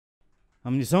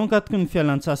Amin'izao ankatoko ny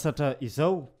fialan-tsasatra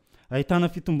izao, ahitana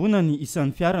fitombona ny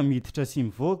isan'ny fiara miditra sy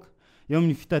mivoaka eo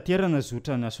amin'ny fitaterana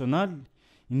zotra nasionaly,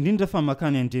 indrindra fa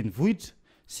makany an-drenivohitra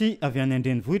sy avy any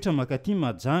an-drenivohitra makaty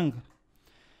Mahajanga.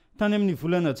 Tany amin'ny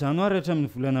volana janoary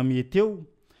hatramin'ny volana may teo,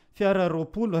 fiara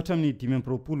 20 hatramin'ny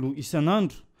 520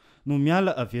 isan'andro no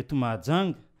miala avy eto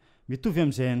Mahajanga, mitovy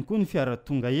amin'izay ihany koa ny fiara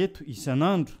tonga eto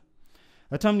isan'andro.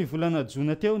 Hatramin'ny volana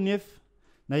jona teo nefa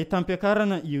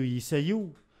nahitam-piakarana io isa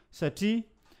io satria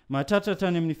mahatratratra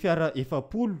any amin'ny fiara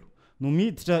 70 no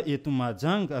miditra eto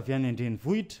Mahajanga avy any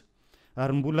an-drenivohitra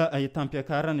ary mbola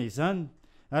ahitam-piakarana izany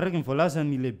araka ny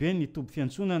voalazan'ny lehibe ny toby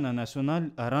fiantsonana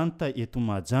nasionaly aranta eto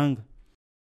Mahajanga.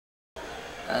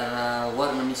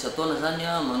 Oharina misy ataona zany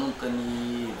manomboka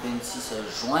ny 26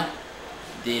 juin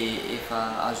dia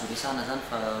efa azo resana zany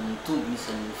fa mitombo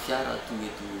isan'ny fiara tonga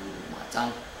eto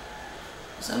Mahajanga.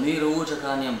 Zany hoe raha ohatra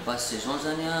ka any amin'ny basse saison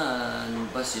zany ny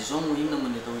basse saison moa inona moa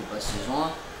ny atao hoe basse saison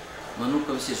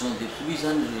manomboka amin'ny saison de pluie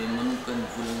zany manomboka ny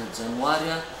volana janoary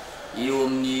eo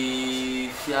amin'ny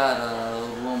fiara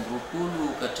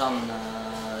 20 ka hatramina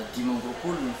 5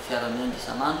 ny fiara miainga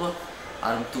isan'andro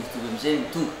ary mitovitovy amin'izay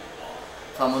mitonga.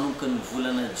 Fa manomboka ny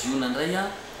volana jiona indray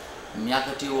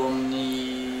miakatra eo amin'ny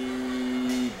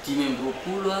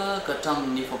 5 ka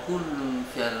hatramin'ny 70 ny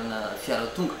fiara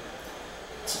tonga.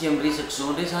 Tsika miresaka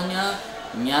zao ndray zany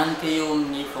mianika eo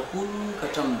amin'ny 70 ka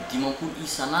hatramin'ny 50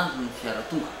 isan'andro ny fiara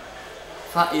tonga.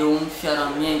 Fa eo amin'ny fiara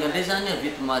miainga ndray zany avy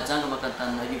eto Mahajanga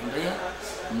makan-Antananarivo indray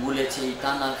mbola tsy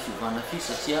ahitana fiovana firy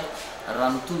satria raha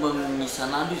mitomba amin'ny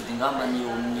isan'andro izy dia ngamba ny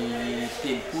eo amin'ny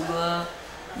 30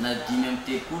 na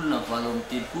 5 na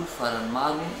 7 farany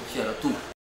maro fiara tonga.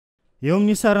 Eo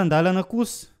amin'ny saran-dalana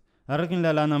kosa araka ny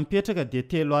lalàna mipetraka dia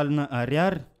 3 alina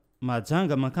ariary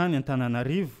Mahajanga makany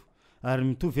Antananarivo ary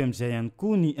mitovy amin'izay ihany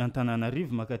koa ny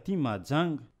Antananarivo makaty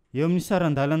Mahajanga. Eo amin'ny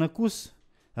saran-dalana kosa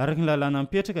araka ny lalàna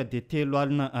mipetraka dia 3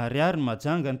 alina ariary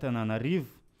Mahajanga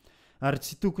Antananarivo ary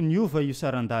tsy tokony hiova io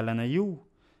saran-dalana io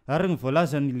araka ny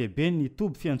voalazan'ny lehibe ny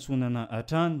toby fiantsonana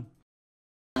hatrany.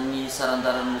 Ny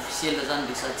saran-dalana ofisiely zany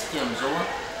resantsika amin'izao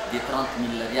dia 30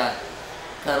 000 ariary.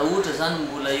 Ka raha ohatra zany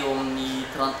mbola eo amin'ny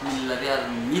 30 000 ariary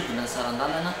midina ny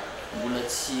saran-dalana mbola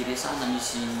tsy resana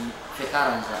misy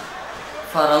fiakarana zany.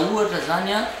 Fa raha ohatra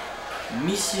zany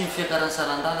misy fiakarana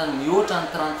saran-dalana mihoatra ny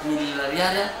 30 000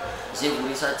 ariary izay vao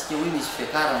resantsika hoe misy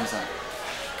fiakarana zany.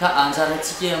 Ka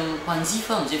anjarantsika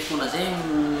mpanjifa amin'izay fotoana zay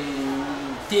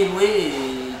telo hoe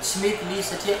tsy mety ilay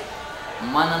satria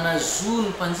manana zo ny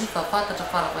mpanjifa fantatra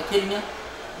farafahakeliny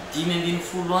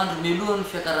 5 andro mialohan'ny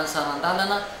fiakarana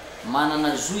saran-dalana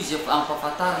manana zo izy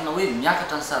ampahafantarana hoe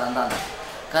miakatra ny saran-dalana.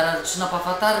 Ka raha tsy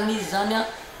nampahafantarana izy zany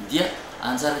dia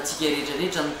anjarantsika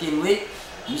rehetrarehetra miteny hoe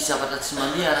misy zavatra tsy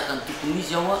mandeha araka ny tokony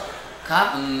izy ao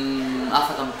ka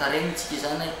afaka mitaraina itsika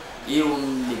zany eo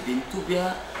amin'ny lehibe mitoby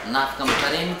na afaka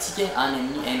mitaraina itsika any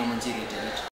amin'ny haino aman-jery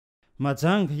rehetrarehetra.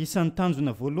 Mahajanga isan'ny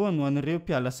tanjona voalohany ho an'ireo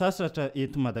mpiala sasatra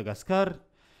eto Madagasikara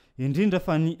indrindra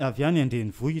fa ny avy any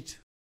an-drenivohitra.